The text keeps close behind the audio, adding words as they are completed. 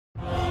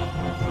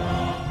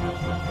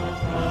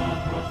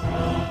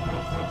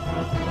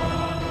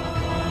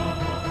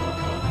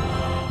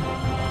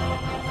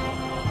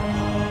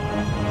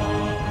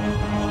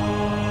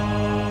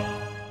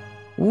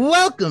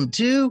Welcome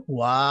to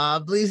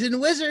Wobblies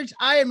and Wizards.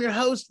 I am your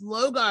host,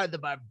 Logar the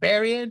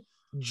Barbarian,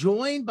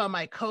 joined by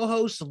my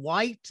co-host,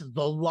 Light,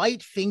 the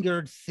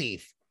light-fingered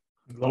thief.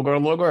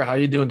 Logar, how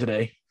you doing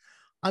today?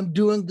 I'm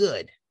doing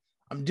good.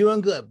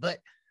 But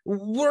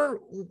we're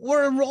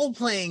a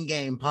role-playing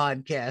game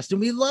podcast, and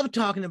we love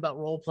talking about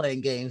role-playing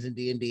games in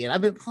D&D, and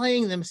I've been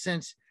playing them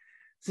since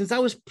I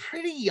was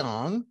pretty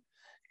young.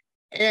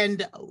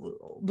 And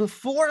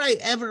before I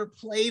ever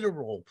played a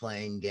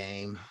role-playing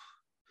game,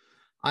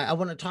 I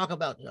want to talk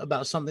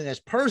about something that's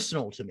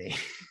personal to me.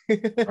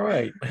 All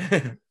right.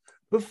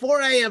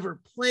 Before I ever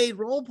played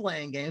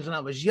role-playing games when I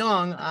was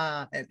young,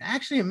 and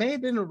actually it may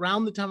have been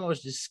around the time I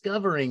was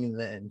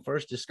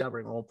first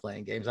discovering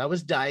role-playing games, I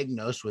was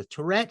diagnosed with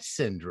Tourette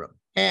syndrome.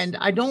 And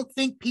I don't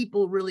think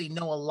people really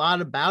know a lot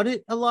about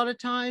it a lot of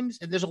times.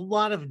 And there's a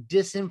lot of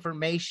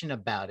disinformation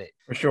about it.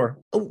 For sure.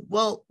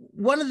 Well,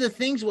 one of the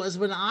things was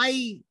when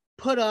I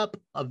put up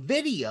a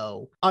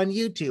video on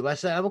YouTube, I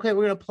said, okay,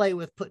 we're going to play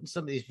with putting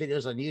some of these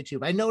videos on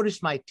YouTube. I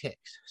noticed my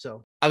tics.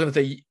 So I was going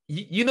to say,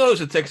 you notice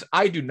the tics.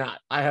 I do not.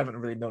 I haven't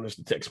really noticed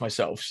the tics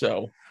myself.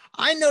 So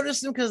I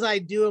notice them because I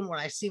do them when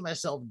I see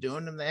myself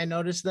doing them. I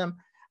notice them.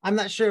 I'm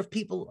not sure if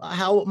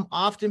how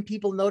often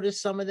people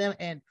notice some of them.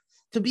 And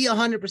to be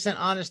 100%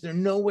 honest, they're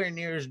nowhere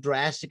near as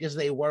drastic as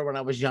they were when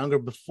I was younger,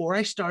 before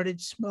I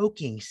started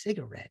smoking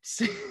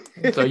cigarettes.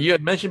 So you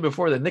had mentioned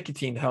before that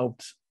nicotine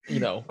helped,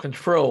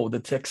 control the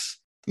tics.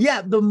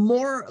 Yeah, the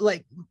more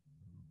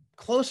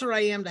closer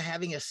I am to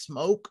having a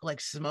smoke, like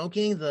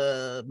smoking,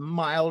 the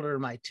milder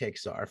my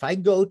tics are. If I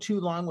go too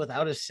long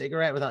without a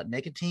cigarette, without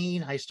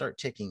nicotine, I start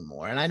ticking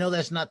more. And I know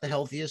that's not the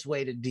healthiest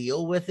way to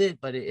deal with it,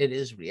 but it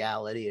is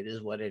reality. It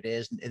is what it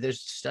is.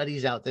 There's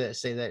studies out there that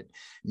say that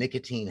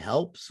nicotine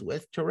helps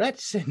with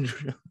Tourette's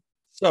syndrome.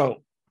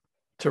 So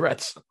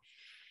Tourette's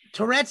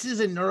is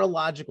a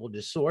neurological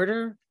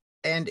disorder,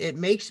 and it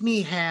makes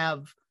me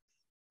have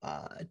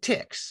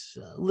tics,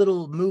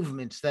 little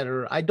movements that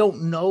I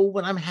don't know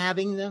when I'm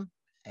having them.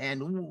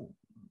 And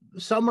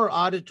some are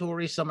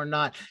auditory, some are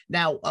not.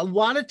 Now, a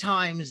lot of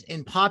times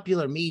in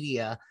popular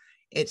media,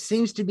 it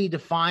seems to be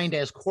defined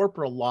as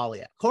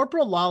coprolalia.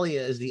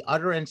 Coprolalia is the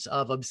utterance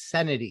of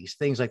obscenities,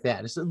 things like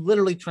that. It's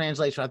literally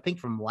translation, I think,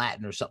 from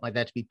Latin or something like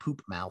that, to be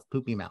poopy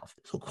mouth.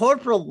 So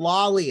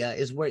coprolalia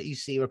is where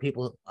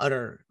people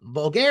utter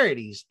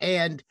vulgarities.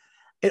 And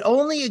it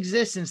only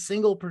exists in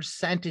single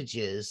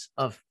percentages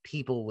of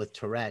people with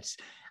Tourette's,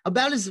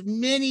 about as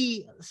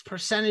many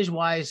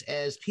percentage-wise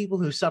as people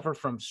who suffer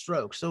from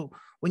stroke. So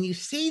when you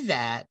see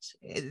that,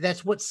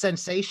 that's what's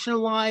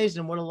sensationalized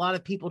and what a lot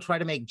of people try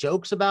to make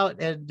jokes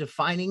about, and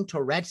defining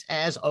Tourette's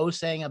as,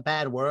 saying a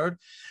bad word.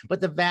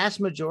 But the vast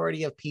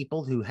majority of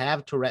people who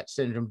have Tourette's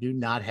syndrome do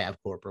not have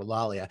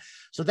coprolalia.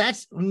 So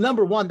that's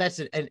number one, that's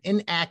an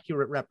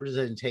inaccurate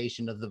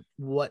representation of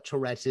what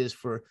Tourette's is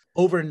for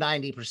over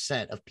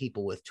 90% of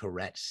people with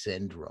Tourette's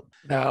syndrome.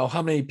 Now,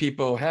 how many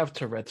people have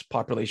Tourette's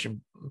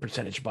population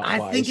percentage?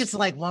 I think it's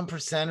like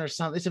 1% or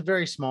something. It's a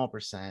very small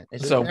percent.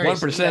 So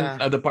 1%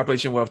 of the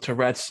population will have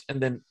Tourette's, and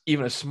then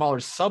even a smaller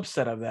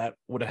subset of that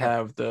would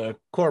have the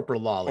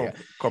coprolalia.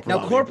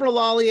 Now,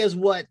 coprolalia is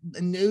what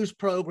news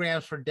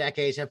programs for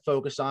decades have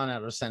focused on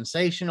out of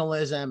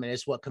sensationalism, and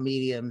it's what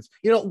comedians,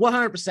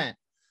 100%.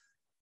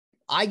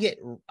 I get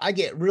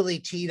really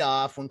teed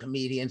off when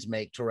comedians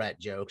make Tourette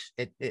jokes.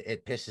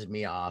 It pisses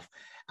me off.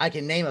 I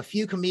can name a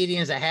few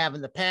comedians I have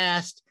in the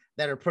past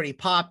that are pretty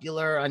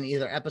popular on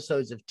either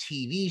episodes of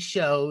TV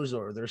shows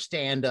or their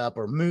stand-up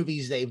or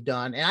movies they've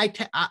done. And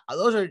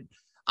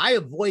I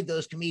avoid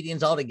those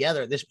comedians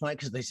altogether at this point,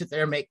 because they sit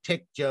there and make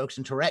tic jokes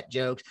and Tourette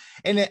jokes.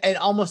 And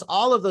almost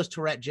all of those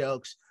Tourette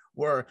jokes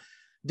were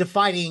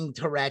defining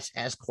Tourette's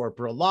as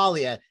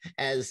coprolalia,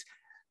 as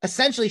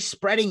essentially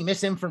spreading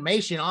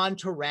misinformation on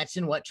Tourette's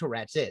and what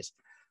Tourette's is.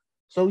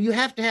 So you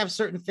have to have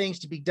certain things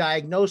to be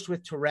diagnosed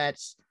with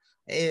Tourette's.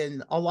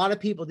 And a lot of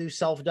people do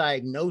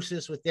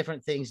self-diagnosis with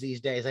different things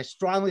these days. I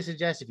strongly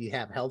suggest, if you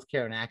have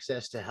healthcare and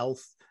access to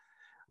health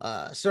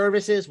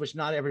services, which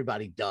not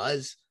everybody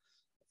does,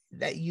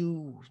 that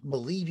you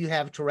believe you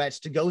have Tourette's,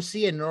 to go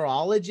see a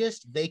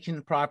neurologist. They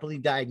can properly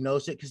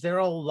diagnose it, because there are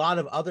a lot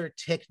of other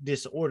tic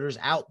disorders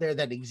out there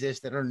that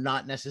exist that are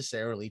not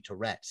necessarily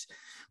Tourette's.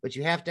 But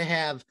you have to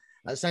have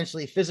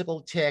essentially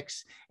physical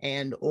tics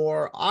and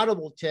or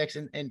audible tics.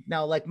 And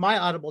now, like, my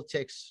audible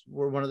tics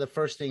were one of the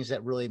first things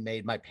that really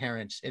made my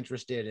parents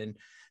interested in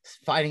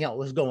finding out what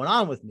was going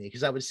on with me,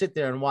 because I would sit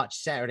there and watch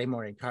Saturday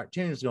morning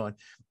cartoons going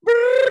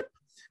burp,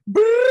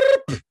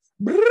 burp,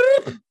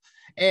 burp,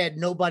 and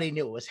nobody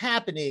knew what was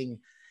happening.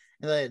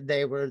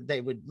 They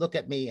would look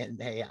at me and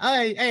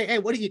hey,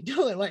 what are you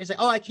doing? I say,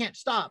 I can't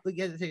stop.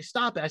 They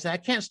stop it. I said, I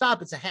can't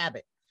stop. It's a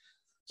habit.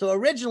 So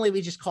originally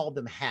we just called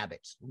them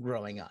habits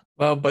growing up.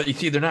 Well, but you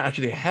see, they're not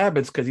actually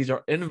habits, because these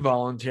are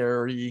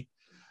involuntary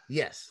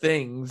yes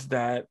things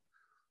that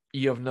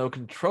you have no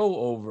control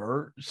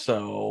over.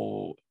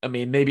 So, I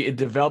mean, maybe it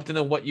developed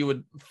into what you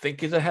would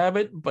think is a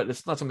habit, but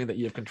it's not something that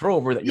you have control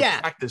over that you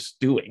practice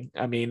doing.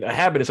 I mean, a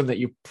habit is something that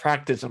you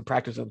practice and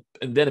practice, and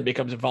then it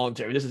becomes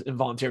involuntary. This is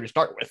involuntary to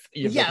start with.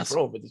 You have no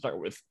control over it to start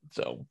with.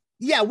 So,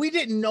 yeah, we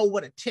didn't know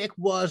what a tic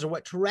was or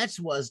what Tourette's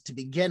was to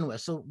begin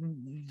with. So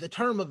the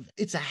term of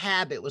it's a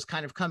habit was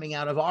kind of coming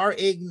out of our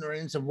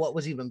ignorance of what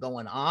was even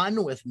going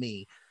on with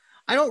me.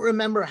 I don't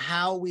remember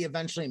how we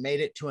eventually made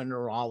it to a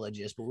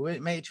neurologist, but we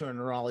made it to a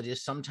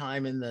neurologist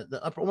sometime in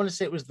the upper, I want to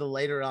say it was the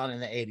later on in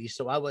the 80s.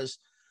 So I was,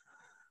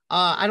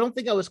 I don't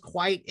think I was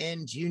quite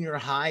in junior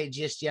high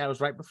just yet. I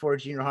was right before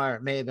junior high.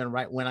 It may have been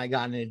right when I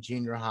got into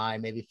junior high,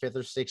 maybe 5th or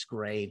 6th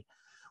grade.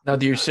 Now,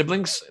 do any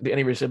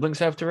of your siblings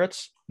have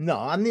Tourette's? No,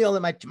 I'm the only,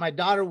 my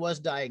daughter was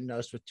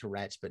diagnosed with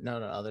Tourette's, but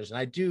none of others.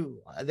 And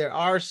there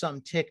are some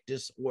tic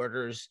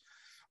disorders.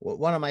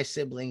 One of my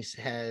siblings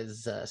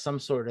has had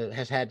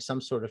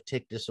some sort of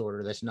tic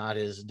disorder that's not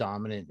as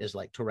dominant as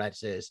like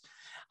Tourette's is.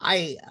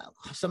 I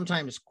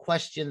sometimes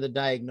question the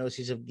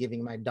diagnosis of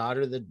giving my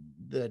daughter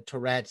the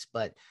Tourette's,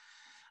 but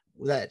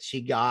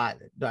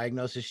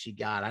diagnosis she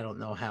got, I don't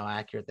know how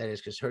accurate that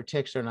is because her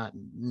tics are not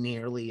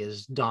nearly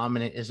as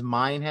dominant as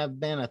mine have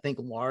been. I think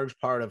a large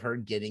part of her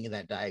getting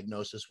that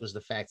diagnosis was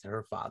the fact that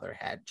her father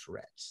had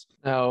Tourette's.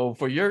 Now,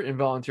 for your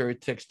involuntary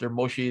tics, they're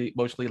mostly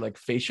like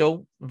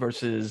facial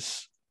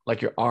versus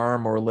like your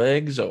arm or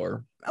legs,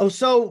 or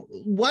so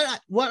what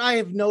I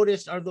have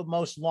noticed are the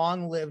most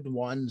long-lived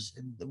ones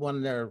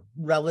when they're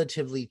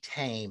relatively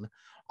tame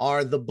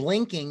are the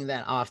blinking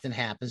that often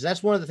happens.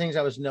 That's one of the things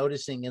I was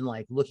noticing in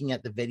like looking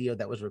at the video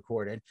that was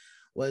recorded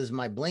was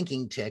my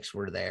blinking tics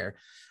were there.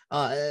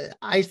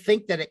 I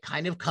think that it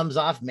kind of comes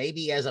off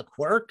maybe as a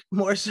quirk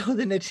more so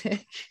than a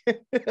tic.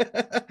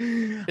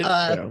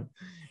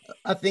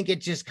 I think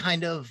it just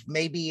kind of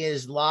maybe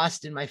is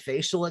lost in my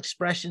facial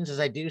expressions as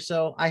I do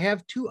so. I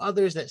have two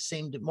others that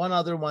one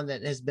other one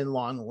that has been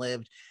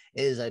long-lived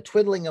is a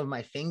twiddling of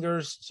my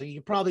fingers. So you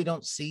probably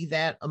don't see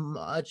that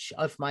much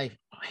if my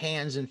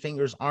hands and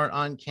fingers aren't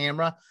on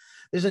camera.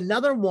 There's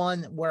another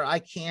one where I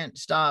can't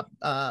stop.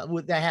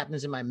 That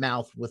happens in my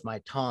mouth with my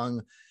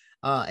tongue.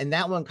 And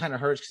that one kind of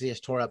hurts because he has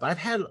tore up. I've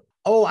had,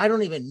 I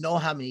don't even know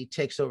how many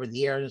tics over the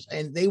years,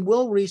 and they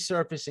will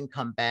resurface and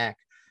come back.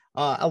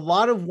 A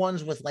lot of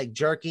ones with like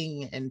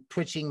jerking and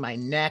twitching my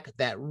neck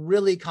that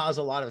really cause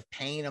a lot of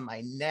pain in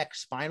my neck,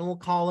 spinal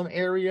column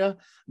area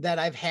that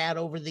I've had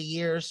over the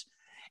years.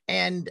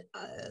 And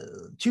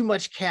too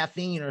much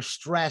caffeine or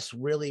stress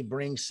really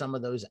brings some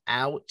of those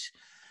out.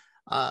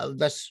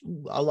 That's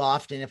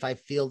often if I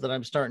feel that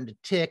I'm starting to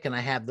tic and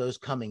I have those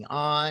coming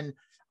on,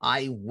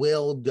 I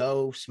will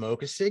go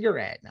smoke a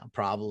cigarette. Now,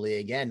 probably,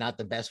 again, not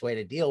the best way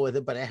to deal with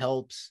it, but it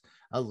helps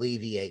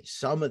alleviate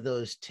some of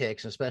those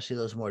tics, especially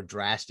those more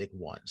drastic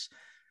ones.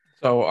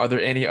 So are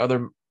there any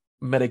other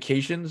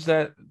medications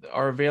that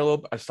are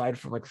available aside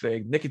from, like,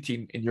 say,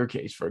 nicotine in your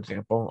case, for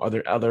example? Are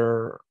there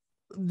other?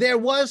 There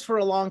was for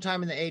a long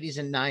time in the 80s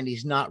and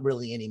 90s, not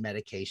really any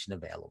medication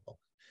available.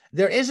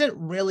 There isn't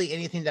really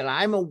anything that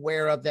I'm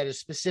aware of that is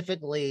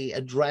specifically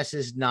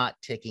addresses not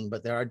ticking,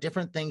 but there are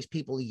different things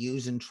people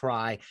use and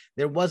try.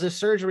 There was a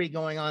surgery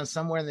going on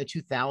somewhere in the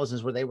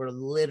 2000s where they were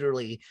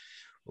literally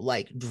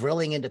like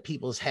drilling into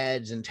people's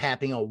heads and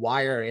tapping a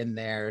wire in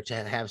there to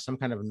have some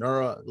kind of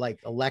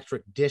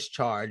electric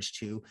discharge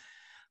to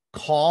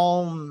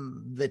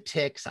calm the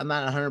tics. I'm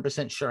not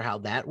 100% sure how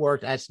that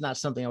worked. That's not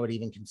something I would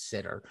even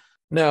consider.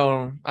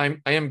 No, I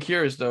am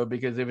curious though,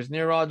 because if it's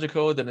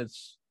neurological, then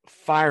it's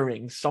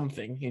firing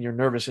something in your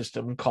nervous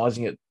system,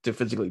 causing it to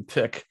physically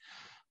tick.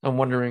 I'm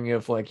wondering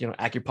if, like,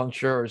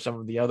 acupuncture or some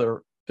of the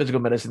other physical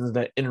medicines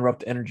that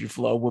interrupt energy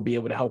flow will be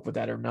able to help with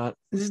that or not.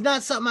 This is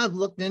not something I've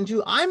looked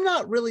into. I'm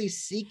not really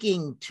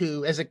seeking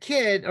to, as a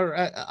kid, or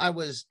I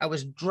was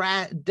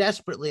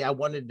desperately, I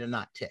wanted to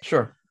not tick.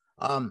 Sure.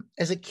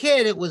 As a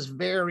kid, it was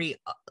very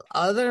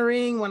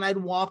othering when I'd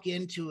walk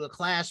into a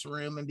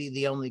classroom and be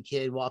the only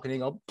kid walking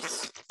and go,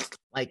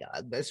 like,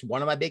 that's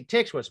one of my big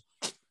tics was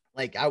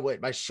like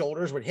my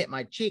shoulders would hit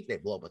my cheek.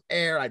 They'd blow up with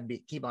air.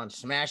 Keep on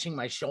smashing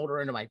my shoulder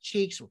into my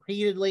cheeks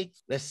repeatedly.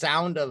 The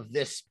sound of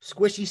this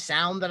squishy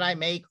sound that I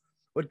make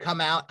would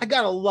come out. I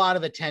got a lot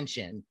of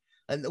attention,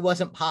 and it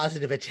wasn't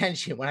positive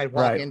attention when I'd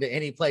walk into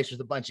any place with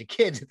a bunch of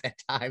kids at that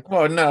time.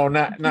 Well, no,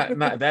 not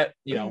that.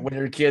 When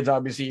you're kids,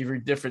 obviously, if you're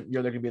different,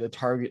 you're going to be the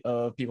target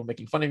of people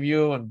making fun of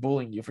you and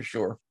bullying you for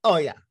sure. Oh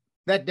yeah,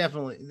 there's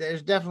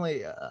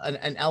definitely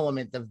an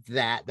element of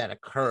that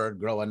occurred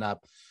growing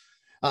up.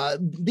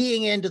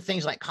 Being into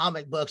things like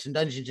comic books and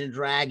Dungeons and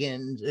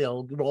Dragons,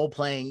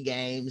 role-playing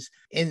games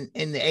in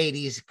the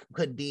 80s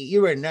could be,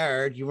 you were a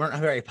nerd, you weren't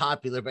very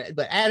popular,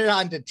 but added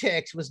on to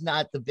tics was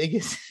not the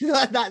biggest,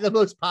 not the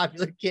most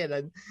popular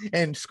kid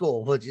in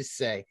school, we'll just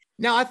say.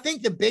 Now, I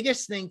think the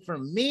biggest thing for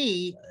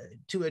me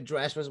to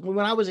address was when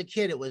I was a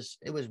kid, it was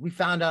we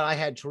found out I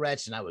had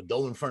Tourette's, and I would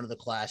go in front of the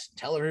class and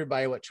tell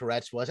everybody what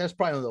Tourette's was. That's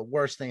probably one of the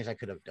worst things I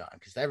could have done,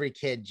 because every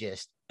kid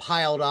just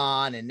piled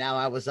on, and now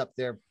I was up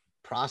there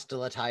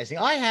proselytizing,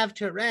 I have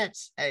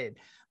Tourette's.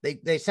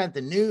 They sent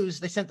the news,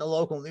 they sent the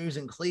local news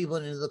in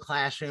Cleveland into the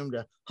classroom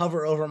to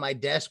hover over my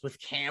desk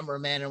with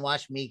cameramen and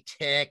watch me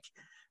tick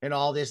and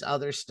all this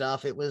other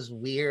stuff. It was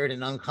weird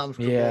and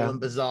uncomfortable and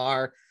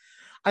bizarre.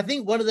 I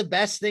think one of the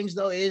best things,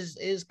 though,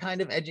 is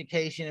kind of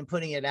education and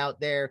putting it out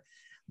there.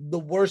 The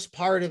worst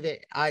part of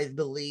it, I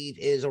believe,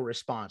 is a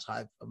response.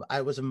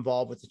 I was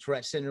involved with the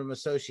Tourette Syndrome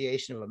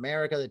Association of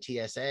America, the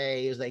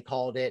TSA, as they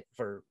called it,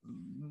 for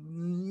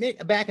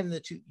back in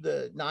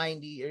the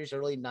 90s,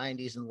 early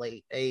 90s and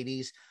late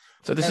 80s.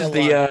 So this is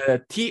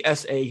the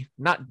TSA,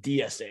 not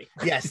DSA.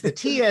 Yes, the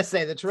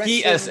TSA, the Tourette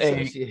Syndrome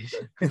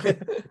Association.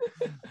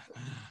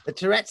 The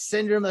Tourette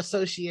Syndrome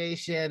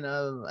Association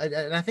of,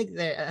 and I think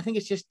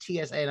it's just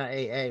TSA, not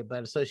AA,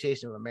 but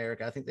Association of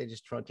America. I think they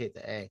just truncate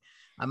the A.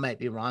 I might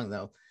be wrong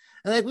though.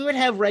 And like we would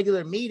have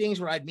regular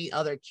meetings where I'd meet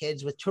other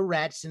kids with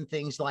Tourette's and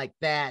things like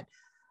that.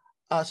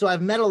 So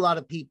I've met a lot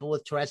of people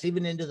with Tourette's,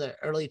 even into the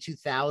early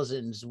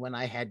 2000s when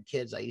I had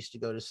kids. I used to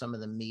go to some of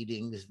the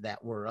meetings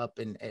that were up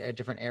in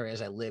different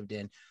areas I lived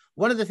in.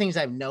 One of the things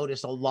I've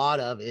noticed a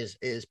lot of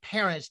is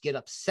parents get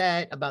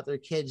upset about their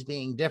kids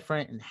being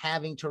different and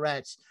having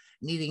Tourette's,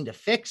 needing to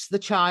fix the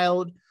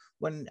child,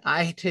 when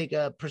I take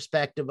a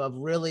perspective of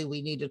really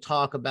we need to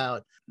talk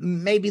about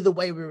maybe the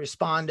way we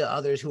respond to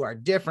others who are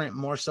different,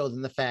 more so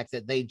than the fact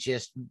that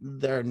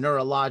they're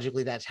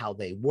neurologically, that's how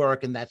they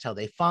work and that's how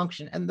they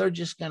function. And they're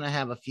just going to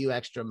have a few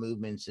extra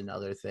movements and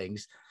other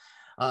things.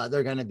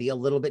 They're going to be a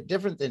little bit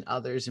different than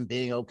others and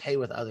being okay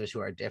with others who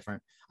are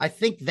different. I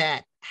think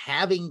that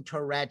having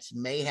Tourette's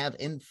may have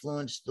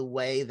influenced the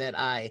way that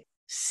I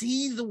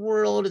see the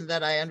world and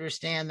that I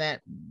understand that,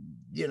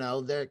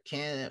 there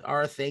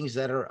are things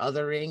that are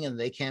othering and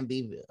they can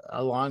be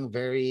along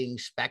varying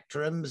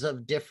spectrums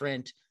of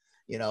different,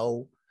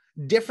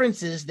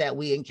 differences that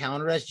we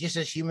encounter as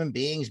human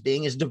beings,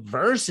 being as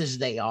diverse as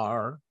they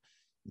are,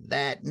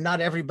 that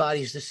not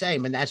everybody's the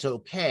same. And that's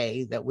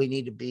okay, that we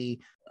need to be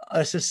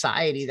a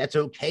society that's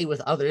okay with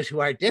others who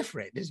are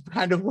different is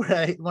kind of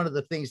one of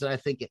the things that I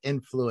think it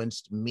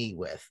influenced me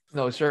with.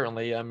 No,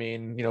 certainly. I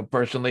mean,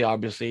 personally,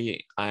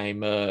 obviously,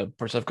 I'm a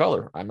person of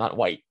color. I'm not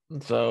white.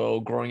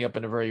 So growing up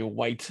in a very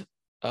white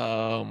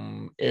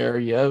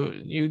area,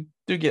 you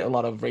do get a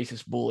lot of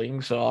racist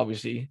bullying. So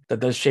obviously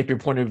that does shape your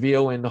point of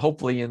view. And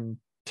hopefully in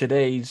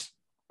today's,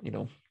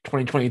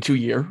 2022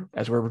 year,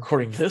 as we're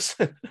recording this,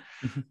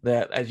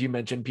 that, as you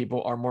mentioned,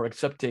 people are more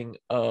accepting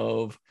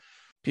of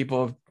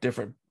people of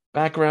different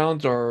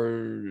backgrounds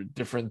or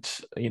different,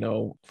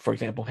 for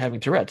example, having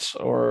Tourette's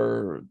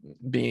or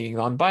being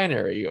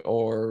non-binary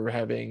or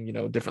having,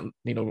 different,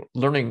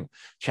 learning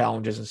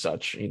challenges and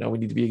such. We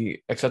need to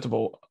be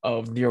acceptable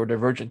of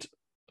neurodivergent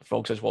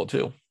folks as well,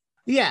 too.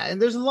 Yeah.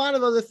 And there's a lot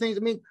of other things. I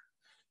mean,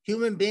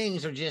 human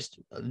beings are just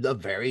a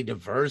very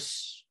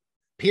diverse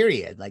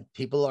period. Like,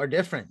 people are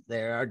different.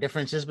 There are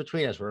differences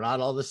between us. We're not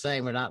all the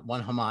same. We're not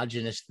one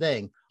homogenous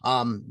thing.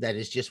 That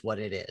is just what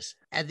it is.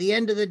 At the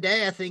end of the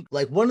day, I think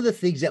like one of the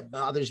things that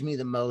bothers me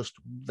the most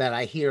that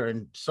I hear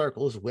in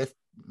circles with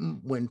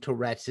when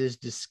Tourette's is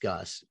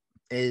discussed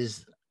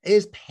is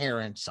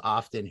parents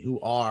often who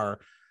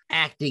are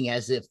acting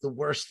as if the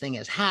worst thing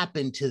has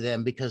happened to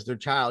them because their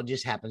child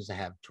just happens to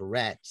have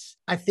Tourette's.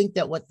 I think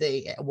that what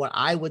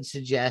I would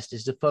suggest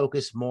is to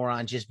focus more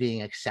on just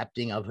being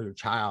accepting of your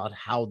child,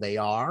 how they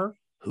are,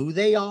 who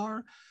they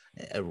are,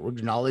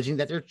 acknowledging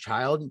that their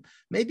child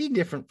may be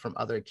different from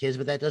other kids,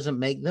 but that doesn't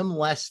make them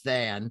less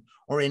than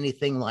or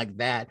anything like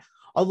that.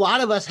 A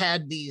lot of us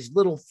had these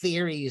little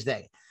theories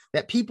that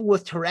people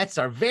with Tourette's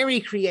are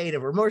very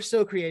creative or more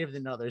so creative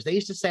than others. They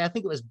used to say, I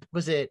think it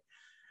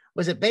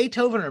was it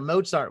Beethoven or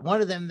Mozart?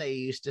 One of them they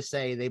used to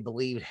say they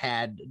believed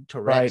had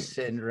Tourette's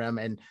syndrome.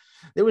 And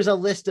there was a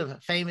list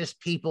of famous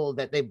people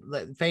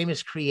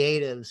famous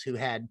creatives who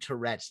had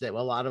Tourette's that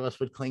a lot of us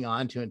would cling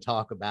on to and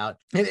talk about.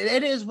 And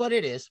it is what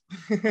it is.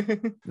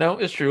 No,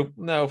 it's true.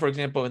 No, for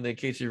example, in the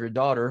case of your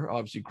daughter,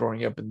 obviously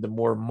growing up in the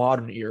more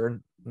modern era,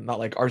 not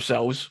like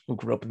ourselves who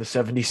grew up in the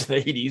 70s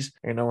and 80s,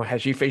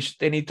 has she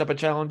faced any type of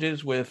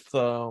challenges with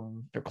her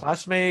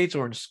classmates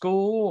or in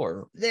school?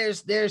 Or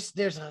there's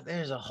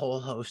a whole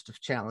host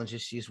of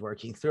challenges she's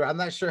working through. I'm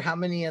not sure how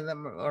many of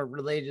them are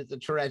related to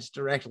Tourette's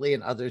directly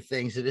and other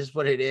things. It is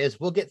what it is.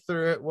 We'll get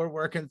through it. We're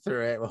working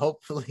through it.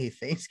 Hopefully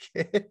things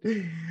get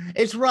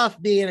it's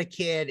rough being a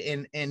kid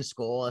in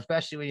school,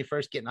 especially when you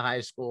first get into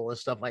high school and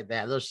stuff like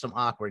that. Those are some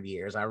awkward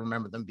years. I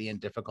remember them being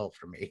difficult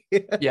for me.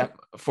 Yeah,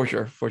 for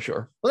sure.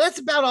 Well, that's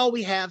about all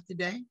we have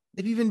today.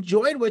 If you've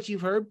enjoyed what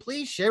you've heard,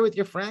 please share with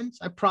your friends.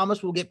 I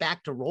promise we'll get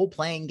back to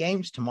role-playing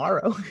games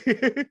tomorrow.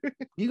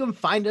 You can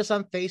find us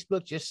on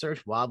Facebook. Just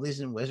search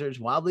Wobblies and Wizards.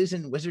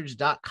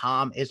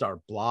 Wobbliesandwizards.com is our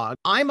blog.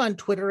 I'm on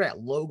Twitter at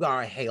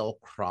Logar Hale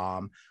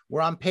Crom.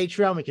 We're on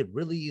Patreon. We could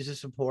really use the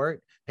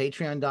support.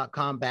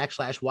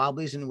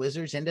 Patreon.com/Wobblies and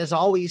Wizards. And as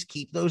always,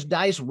 keep those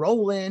dice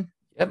rolling.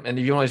 Yep. And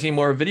if you want to see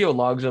more video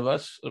logs of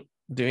us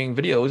doing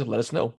videos, let us know.